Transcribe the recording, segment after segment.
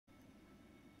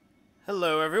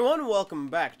Hello everyone, welcome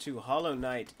back to Hollow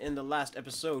Knight. In the last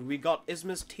episode, we got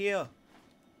Isma's Tear.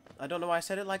 I don't know why I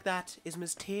said it like that.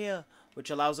 Isma's Tear,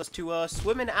 which allows us to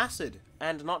swim in acid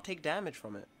and not take damage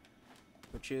from it.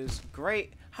 Which is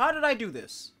great. How did I do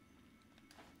this?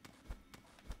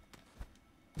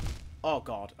 Oh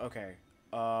god, okay.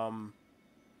 I'm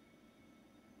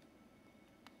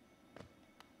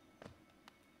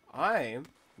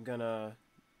gonna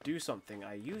do something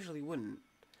I usually wouldn't.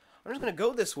 I'm just gonna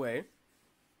go this way.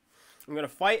 I'm gonna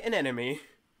fight an enemy.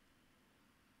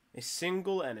 A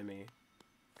single enemy.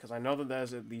 Because I know that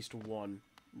there's at least one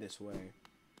this way.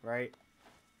 Right?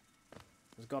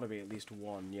 There's gotta be at least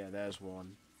one. Yeah, there's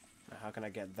one. Now, how can I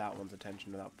get that one's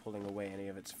attention without pulling away any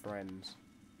of its friends?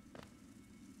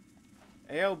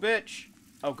 Ayo, bitch!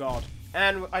 Oh god.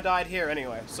 And I died here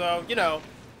anyway. So, you know.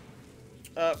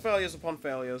 Failures upon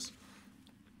failures.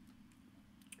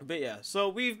 But yeah, so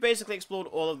we've basically explored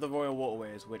all of the royal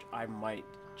waterways, which I might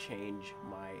change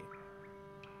my...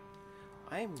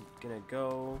 I'm gonna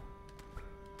go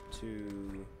to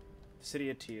the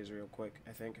City of Tears real quick,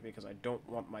 I think, because I don't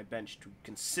want my bench to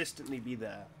consistently be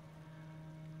there.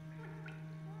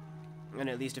 And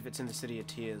at least if it's in the City of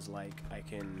Tears, like, I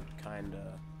can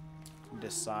kinda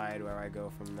decide where I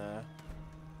go from there.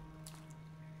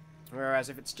 Whereas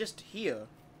if it's just here,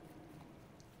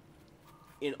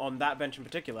 on that bench in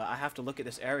particular, I have to look at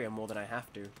this area more than I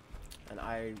have to. And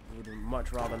I would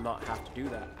much rather not have to do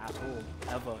that at all,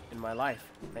 ever in my life.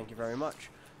 Thank you very much.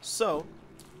 So,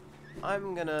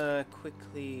 I'm gonna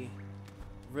quickly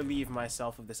relieve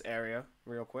myself of this area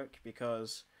real quick,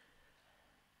 because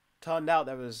turned out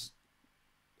there was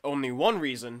only one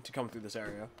reason to come through this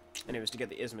area, and it was to get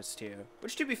the Isma's Tear,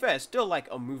 which, to be fair, is still like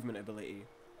a movement ability.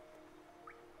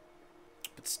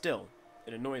 But still,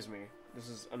 it annoys me. This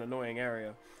is an annoying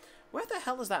area. Where the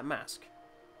hell is that mask?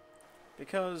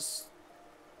 Because...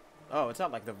 oh, it's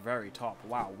at like the very top.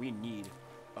 Wow, we need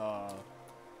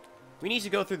to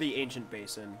go through the ancient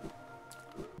basin.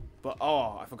 But,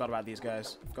 oh, I forgot about these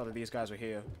guys. I forgot that these guys were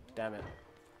here. Damn it.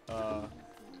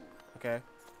 Okay.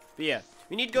 But yeah,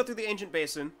 we need to go through the ancient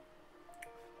basin.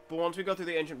 But once we go through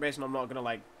the ancient basin, I'm not gonna,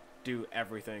 like, do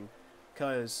everything.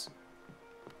 Because,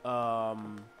 I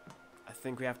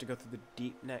think we have to go through the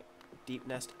deep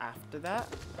nest after that.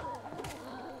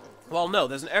 Well, no,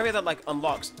 there's an area that, like,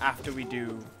 unlocks after we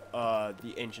do,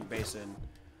 the ancient basin.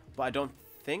 But I don't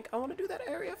think I want to do that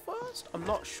area first? I'm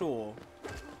not sure.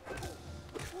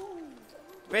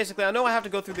 Basically, I know I have to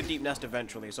go through the deep nest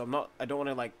eventually, so I don't want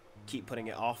to, like, keep putting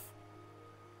it off.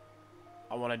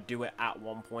 I want to do it at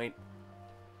one point.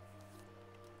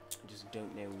 I just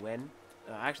don't know when.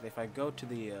 Actually, if I go to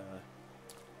the,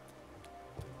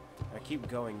 I keep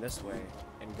going this way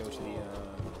and go to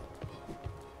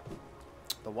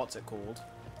the what's it called?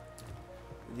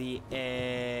 The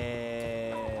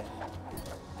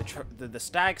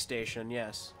stag station,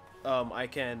 yes. I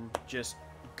can just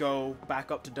go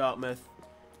back up to Dartmouth,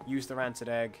 use the rancid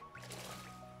egg.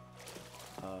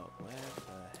 Where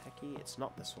the hecky? It's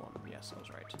not this one. Yes, I was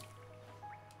right.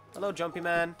 Hello, Jumpy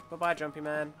Man. Bye-bye, Jumpy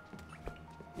Man.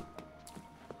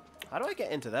 How do I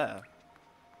get into there?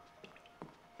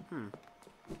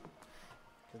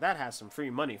 That has some free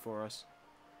money for us.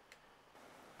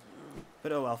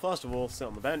 But oh well, first of all, sit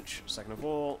on the bench. Second of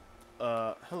all,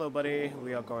 hello buddy.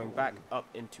 We are going back up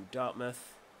into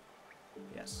Dartmouth.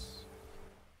 Yes.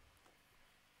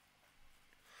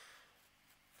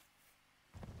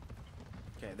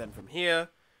 Okay, then from here,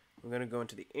 we're going to go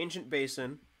into the ancient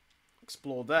basin,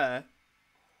 explore there,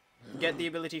 get the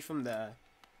ability from there.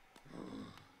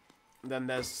 Then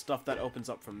there's stuff that opens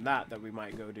up from that we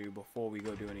might go do before we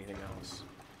go do anything else.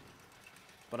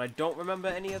 But I don't remember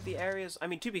any of the areas. I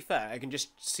mean, to be fair, I can just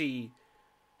see,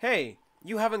 hey,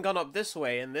 you haven't gone up this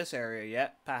way in this area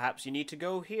yet. Perhaps you need to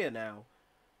go here now.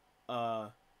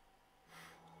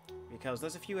 Because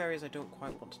there's a few areas I don't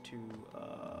quite want to,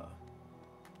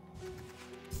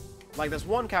 like, there's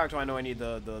one character I know I need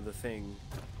the thing.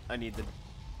 I need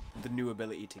the new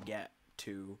ability to get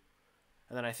to.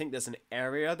 And then I think there's an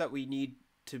area that we need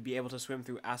to be able to swim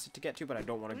through acid to get to, but I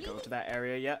don't want to go to that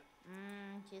area yet.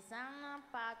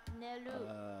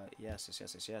 Yes.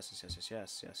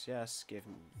 Give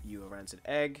you a rancid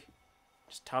egg.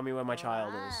 Just tell me where my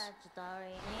child is.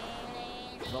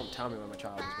 Don't tell me where my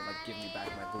child is, but, like, give me back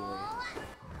my boy.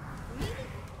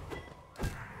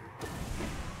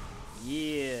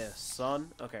 Yeah,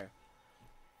 son. Okay.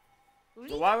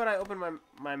 So why would I open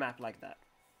my map like that?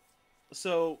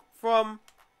 So, from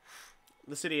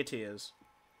the City of Tears,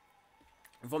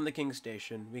 from the King's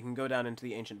Station, we can go down into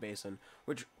the Ancient Basin,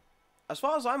 which, as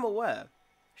far as I'm aware,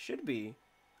 should be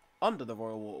under the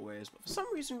Royal Waterways, but for some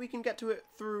reason we can get to it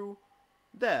through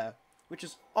there, which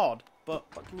is odd, but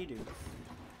what can you do?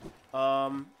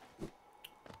 I'm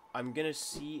gonna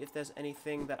see if there's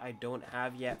anything that I don't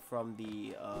have yet from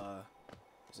the,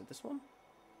 is it this one?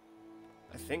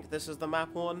 I think this is the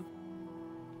map one.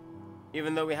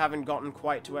 Even though we haven't gotten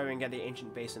quite to where we can get the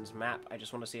Ancient Basins map, I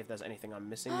just want to see if there's anything I'm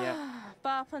missing yet.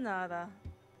 Bapanada.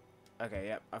 Okay,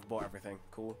 yep, I've bought everything.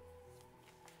 Cool.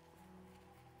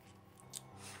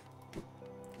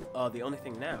 The only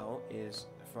thing now is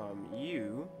from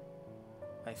you,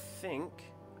 I think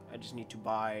I just need to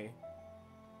buy,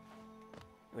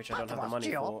 which I don't have the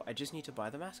money for, I just need to buy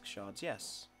the mask shards,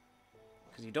 yes.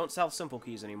 Because you don't sell simple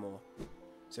keys anymore.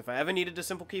 So if I ever needed a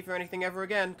simple key for anything ever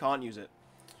again, can't use it.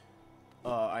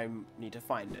 I need to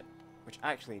find it. Which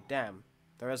actually, damn,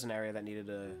 there is an area that needed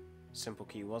a simple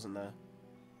key, wasn't there?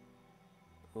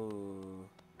 Ooh,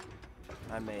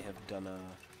 I may have done a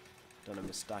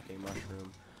mistake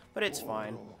mushroom, but it's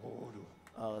fine.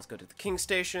 Let's go to the King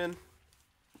Station.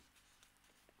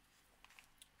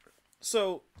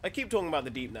 So I keep talking about the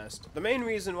Deep Nest. The main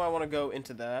reason why I want to go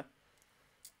into there,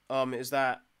 is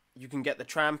that you can get the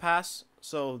tram pass.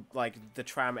 So like the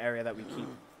tram area that we keep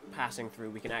passing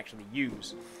through, we can actually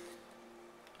use.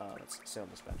 Let's sit on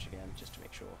this bench again, just to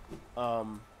make sure.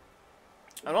 And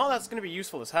all that's going to be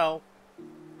useful as hell.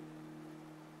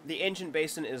 The Ancient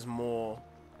Basin is more,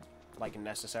 like,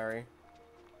 necessary.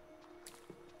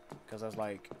 Because there's,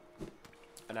 like,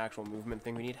 an actual movement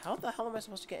thing we need. How the hell am I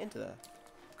supposed to get into there?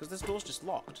 Because this door's just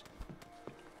locked.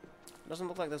 Doesn't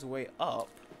look like there's a way up.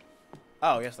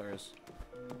 Oh, yes there is.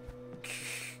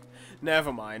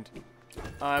 Never mind.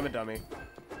 I'm a dummy.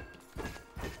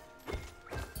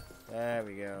 There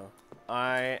we go.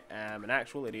 I am an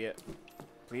actual idiot.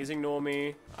 Please ignore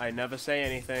me. I never say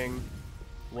anything.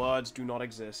 Words do not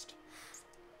exist.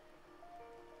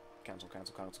 Cancel,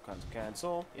 cancel, cancel, cancel,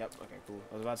 cancel. Yep, okay, cool.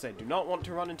 I was about to say, do not want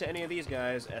to run into any of these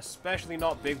guys, especially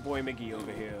not Big Boy McGee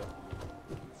over here.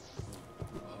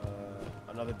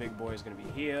 Another big boy is going to be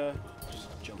here. Just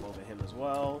jump over him as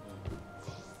well.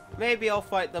 Maybe I'll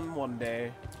fight them one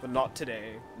day, but not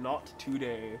today. Not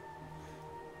today.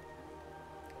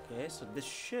 Okay, so this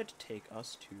should take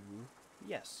us to...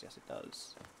 Yes, it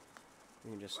does.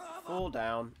 We can just fall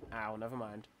down. Ow, never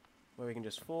mind. Where we can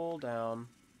just fall down.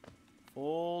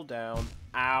 Fall down.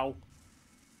 Ow.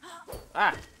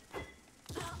 Ah!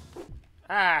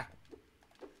 Ah!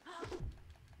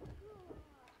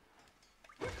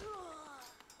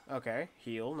 Okay,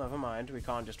 heal, never mind. We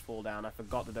can't just fall down. I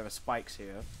forgot that there are spikes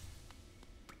here.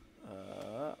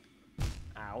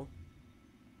 Ow.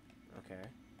 Okay.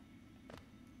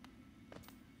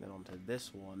 Then onto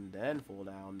this one, then fall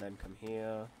down, then come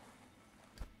here.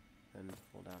 Then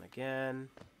fall down again.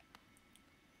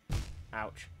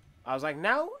 Ouch. I was like,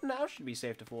 now should be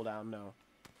safe to fall down. No.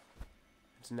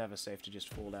 It's never safe to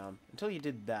just fall down. Until you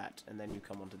did that, and then you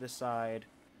come onto this side.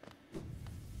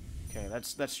 Okay,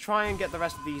 let's try and get the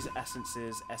rest of these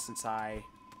essences,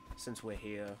 since we're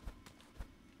here.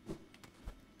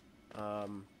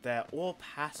 They're all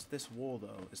past this wall,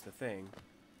 though, is the thing.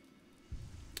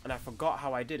 And I forgot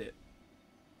how I did it.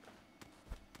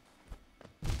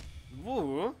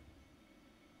 Woo!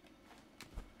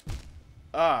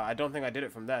 Ah, I don't think I did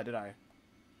it from there, did I?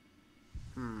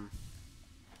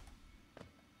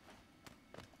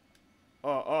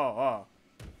 Oh.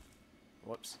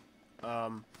 Whoops.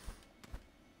 Trying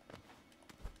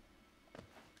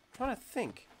to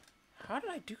think. How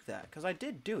did I do that? Because I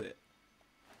did do it.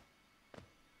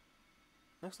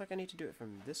 Looks like I need to do it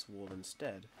from this wall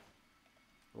instead.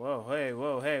 Whoa, hey,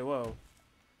 whoa, hey, whoa.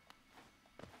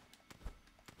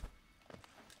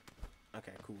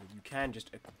 Okay, cool. You can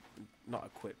just... not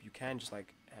equip. You can just,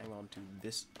 like, hang on to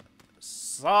this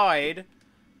side.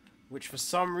 Which, for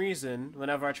some reason,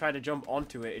 whenever I try to jump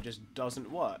onto it, it just doesn't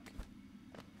work.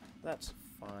 That's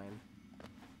fine.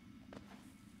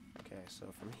 Okay,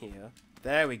 so from here...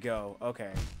 There we go.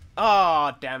 Okay.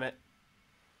 Ah, damn it.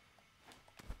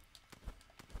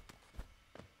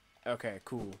 Okay,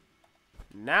 cool.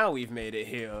 Now we've made it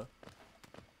here.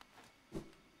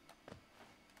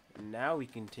 Now we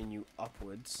continue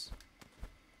upwards.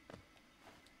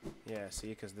 Yeah, see,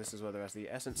 because this is where the rest of the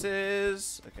essence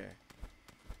is. Okay.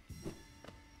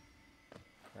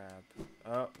 Grab.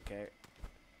 Oh, okay.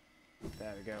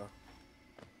 There we go.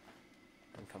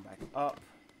 And come back up.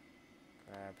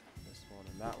 Grab this one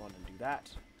and that one and do that.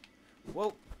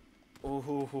 Whoa.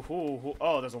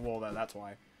 Oh, there's a wall there, that's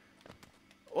why.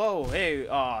 Whoa, hey,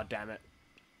 oh, damn it.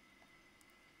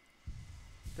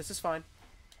 This is fine.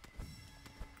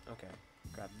 Okay,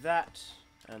 grab that,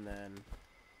 and then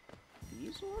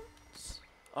these ones?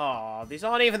 Oh, these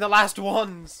aren't even the last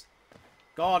ones!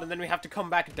 God, and then we have to come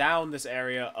back down this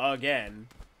area again.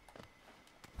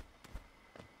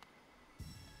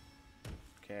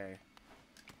 Okay.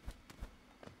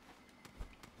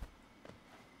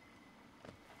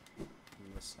 On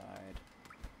this side.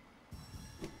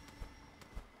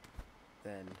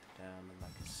 Then down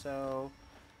like so.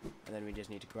 And then we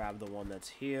just need to grab the one that's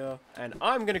here. And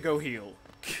I'm gonna go heal.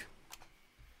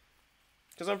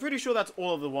 Because I'm pretty sure that's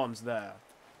all of the ones there.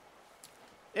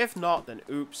 If not, then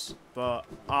oops. But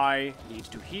I need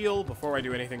to heal before I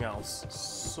do anything else.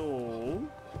 So...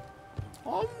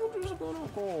 I'm just gonna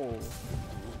go.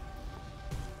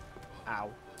 Ow.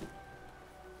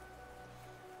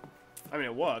 I mean,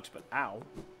 it worked, but ow.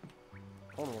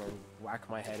 I don't want to whack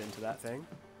my head into that thing.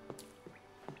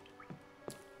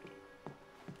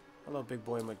 Hello, big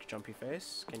boy McJumpy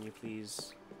face. Can you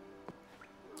please...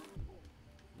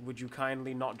 Would you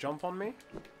kindly not jump on me?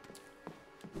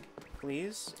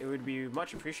 Please? It would be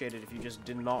much appreciated if you just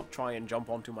did not try and jump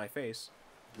onto my face.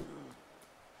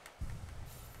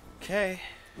 Okay.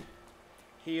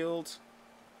 Healed.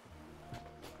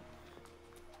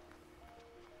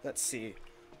 Let's see.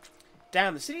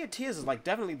 Damn, the City of Tears is like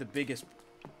definitely the biggest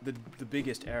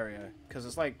biggest area. Because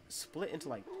it's like split into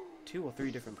like 2 or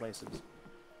 3 different places.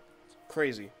 It's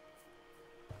crazy.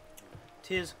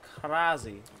 Tis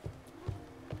crazy.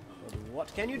 But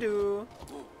what can you do?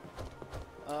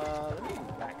 Let me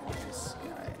back this guy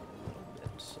a little bit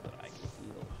so that I can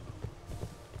heal.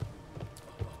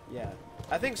 Yeah.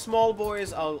 I think small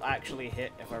boys I'll actually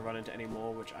hit if I run into any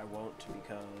more, which I won't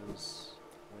because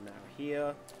we're now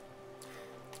here.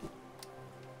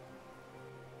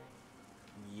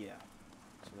 Yeah.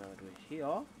 So now that we're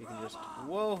here, you can just...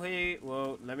 Whoa, hey,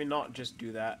 whoa. Let me not just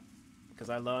do that because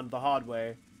I learned the hard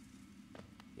way.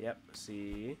 Yep,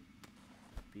 see?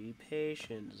 Be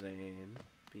patient, Zane.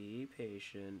 Be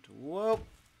patient. Whoa!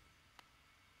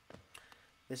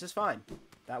 This is fine.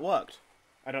 That worked.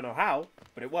 I don't know how,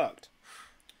 but it worked.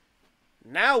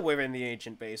 Now we're in the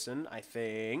ancient basin, I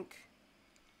think.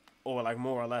 Or like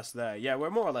more or less there. Yeah, we're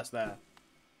more or less there.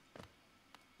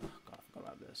 Oh, God, I forgot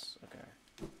about this.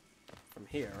 Okay. From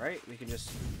here, right? We can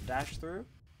just dash through.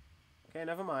 Okay,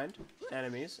 never mind.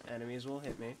 Enemies. Enemies will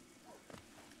hit me.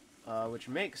 Which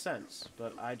makes sense,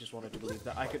 but I just wanted to believe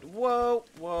that I could... Whoa!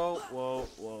 Whoa! Whoa!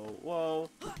 Whoa! Whoa!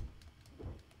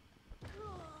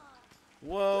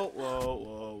 Whoa! Whoa!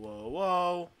 Whoa! Whoa!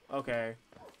 Whoa! Okay.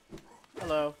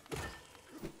 Hello.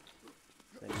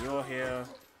 Then you're here.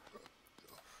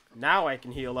 Now I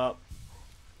can heal up.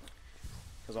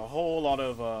 Because a whole lot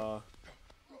of,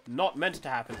 not meant to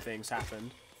happen things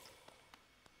happened.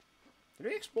 Did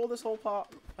we explore this whole part?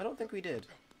 I don't think we did.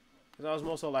 Because I was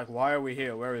more so like, why are we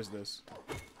here? Where is this?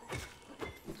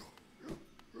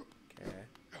 Okay.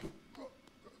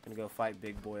 Gonna go fight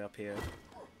big boy up here.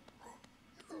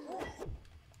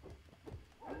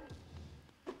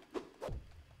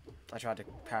 I tried to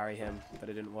parry him, but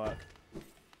it didn't work.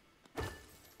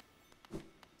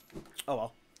 Oh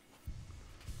well.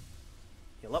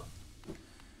 Heal up.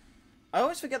 I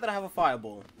always forget that I have a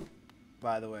fireball,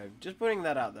 by the way. Just putting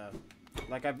that out there.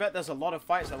 Like, I bet there's a lot of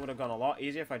fights that would have gone a lot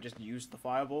easier if I just used the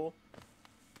fireball.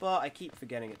 But I keep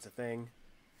forgetting it's a thing.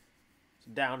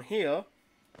 So down here.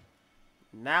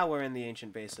 Now we're in the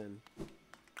ancient basin.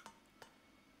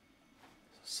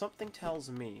 Something tells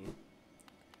me...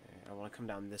 Okay, I want to come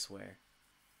down this way.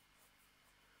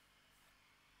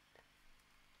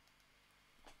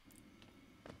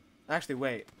 Actually,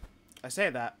 wait. I say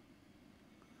that.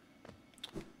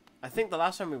 I think the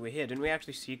last time we were here, didn't we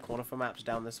actually see conifer maps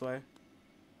down this way?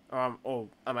 Oh,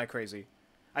 am I crazy?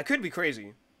 I could be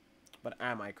crazy, but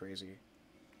am I crazy?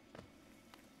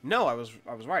 No, I was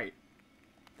right.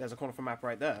 There's a conifer map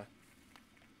right there.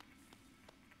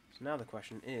 So now the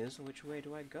question is, which way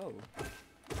do I go?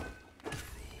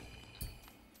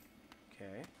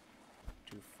 Okay.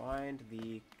 To find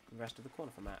the rest of the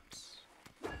conifer maps.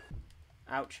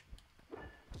 Ouch.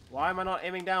 Why am I not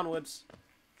aiming downwards?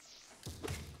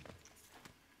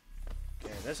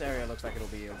 Okay, this area looks like it'll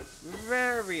be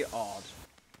very odd.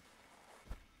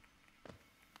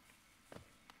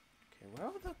 Okay, where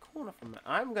are the conifer maps?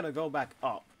 I'm gonna go back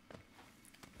up.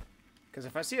 Because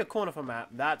if I see a conifer map,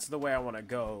 that's the way I want to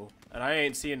go. And I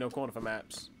ain't seeing no conifer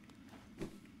maps. Okay,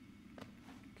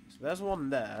 so there's one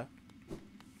there.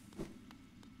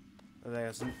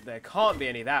 There can't be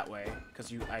any that way,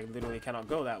 because I literally cannot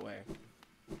go that way.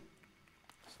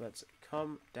 So let's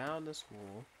come down this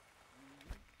wall.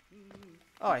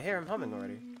 Oh, I hear him humming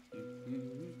already.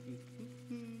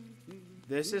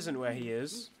 This isn't where he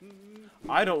is.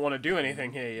 I don't want to do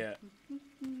anything here yet.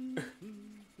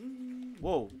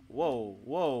 Whoa, whoa,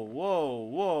 whoa, whoa,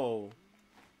 whoa.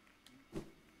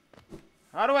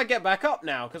 How do I get back up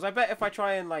now? Because I bet if I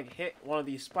try and, like, hit one of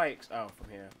these spikes... Oh,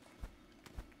 from here.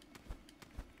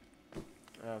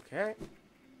 Okay.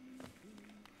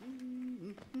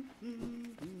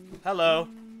 Hello.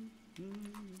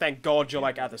 Thank God you're,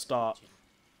 like, at the start.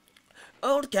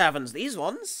 Old caverns, these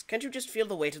ones. Can't you just feel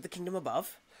the weight of the kingdom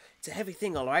above? It's a heavy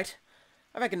thing, all right.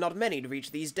 I reckon not many to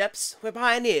reach these depths. We're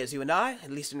pioneers, you and I,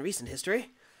 at least in recent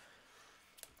history.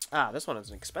 Ah, this one is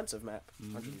an expensive map.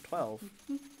 112.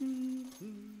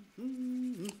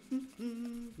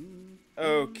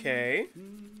 Okay.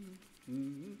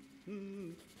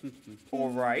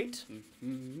 Alright.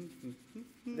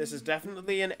 This is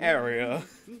definitely an area.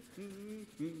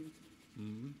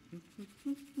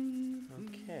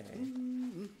 Okay.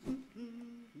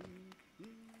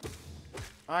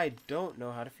 I don't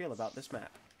know how to feel about this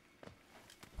map.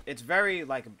 It's very,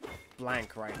 like,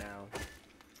 blank right now.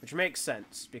 Which makes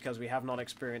sense, because we have not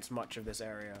experienced much of this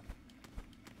area.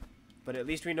 But at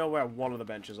least we know where one of the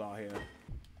benches are here.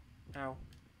 Ow.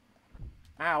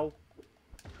 Ow.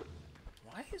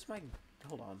 Why is my...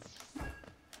 Hold on.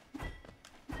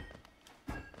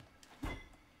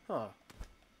 Huh.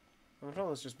 My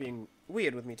controller's just being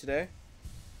weird with me today.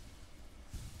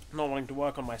 Not wanting to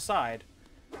work on my side.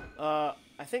 I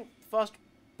think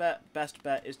best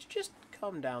bet is to just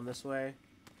come down this way.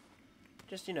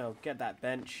 Just, you know, get that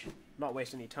bench. Not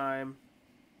waste any time.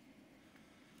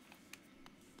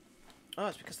 Oh,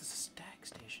 it's because there's a stag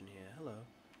station here. Hello.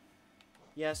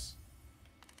 Yes.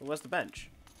 Well, where's the bench?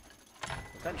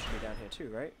 The bench should be down here too,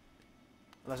 right?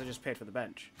 Unless I just paid for the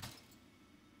bench.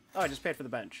 Oh, I just paid for the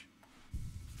bench.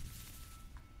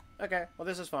 Okay, well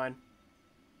this is fine.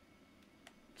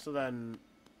 So then,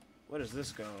 where does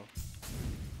this go?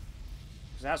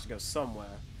 Because it has to go somewhere.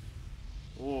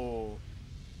 Ooh.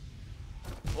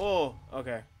 Oh,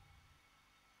 okay.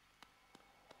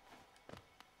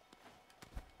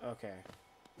 Okay.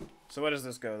 So where does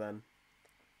this go then?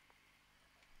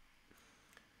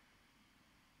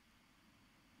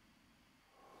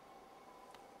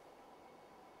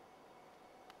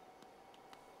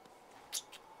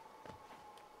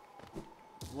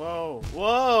 Whoa,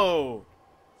 whoa!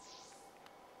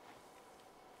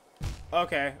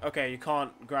 Okay, okay, you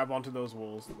can't grab onto those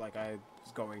walls like I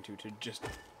was going to just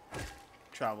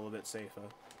travel a bit safer.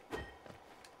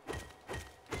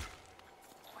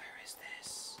 Where is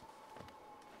this?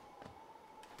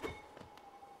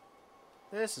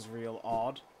 This is real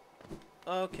odd.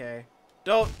 Okay.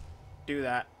 Don't do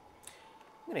that.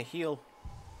 I'm gonna heal.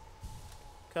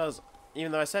 Because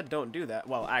even though I said don't do that,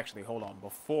 well, actually, hold on.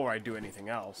 Before I do anything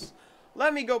else,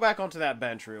 let me go back onto that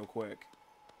bench real quick.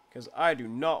 Because I do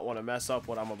not want to mess up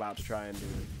what I'm about to try and do.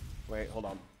 Wait, hold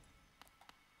on.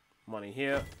 Money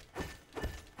here.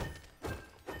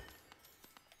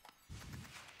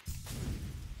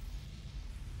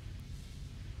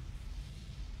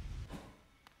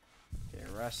 Okay,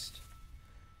 rest.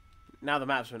 Now the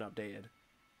map's been updated.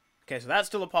 Okay, so that's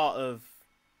still a part of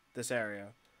this area.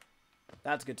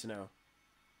 That's good to know.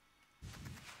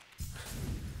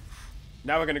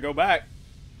 Now we're gonna go back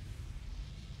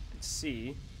and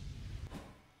see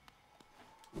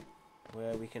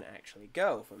where we can actually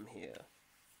go from here.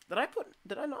 Did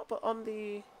I not put on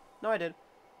the... No, I did.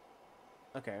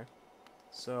 Okay.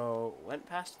 So, went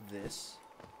past this.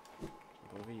 Jump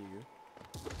over you.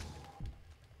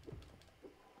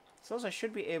 So I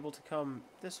should be able to come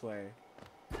this way.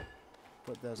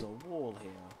 But there's a wall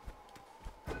here.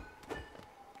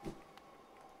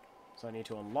 So I need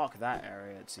to unlock that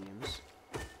area, it seems.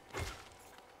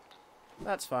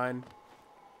 That's fine.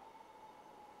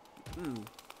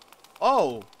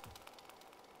 Oh!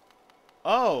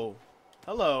 Oh!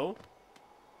 Hello.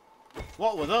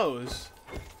 What were those?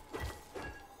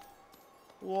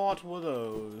 What were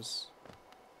those?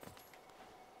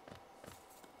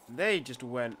 They just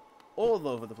went all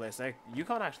over the place. You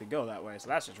can't actually go that way, so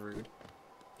that's just rude.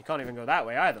 You can't even go that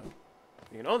way either.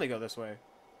 You can only go this way.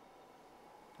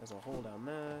 There's a hole down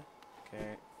there.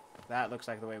 Okay. That looks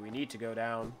like the way we need to go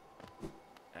down.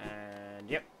 And,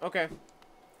 yep. Okay.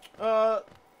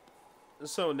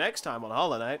 So next time on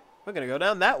Hollow Knight, we're gonna go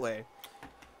down that way.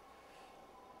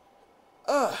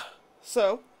 I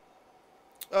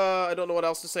don't know what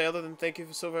else to say other than thank you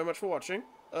so very much for watching.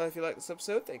 If you liked this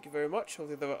episode, thank you very much.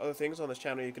 Hopefully there are other things on this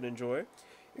channel you can enjoy.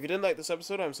 If you didn't like this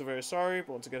episode, I'm so very sorry.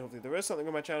 But once again, hopefully there is something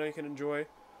on my channel you can enjoy.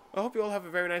 I hope you all have a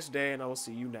very nice day, and I will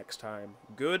see you next time.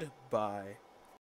 Goodbye.